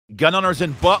Gun owners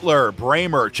in Butler,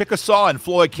 Bramer, Chickasaw, and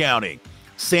Floyd County.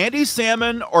 Sandy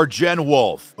Salmon or Jenn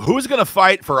Wolff? Who's going to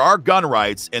fight for our gun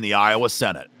rights in the Iowa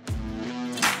Senate?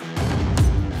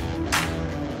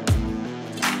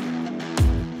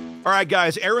 All right,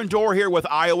 guys, Aaron Dorr here with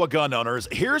Iowa Gun Owners.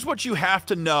 Here's what you have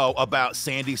to know about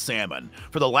Sandy Salmon.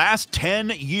 For the last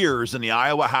 10 years in the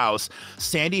Iowa House,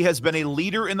 Sandy has been a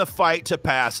leader in the fight to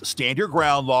pass stand your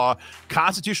ground law,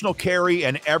 constitutional carry,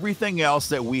 and everything else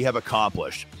that we have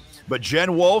accomplished. But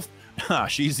Jenn Wolff,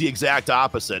 she's the exact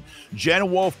opposite.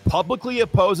 Jenn Wolff publicly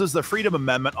opposes the Freedom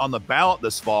Amendment on the ballot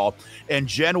this fall, and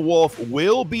Jenn Wolff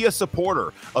will be a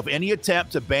supporter of any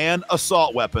attempt to ban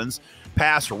assault weapons,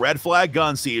 pass red flag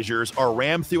gun seizures, or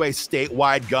ram through a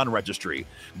statewide gun registry.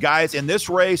 Guys, in this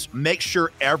race, make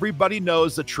sure everybody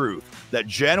knows the truth, that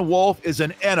Jenn Wolff is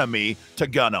an enemy to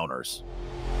gun owners.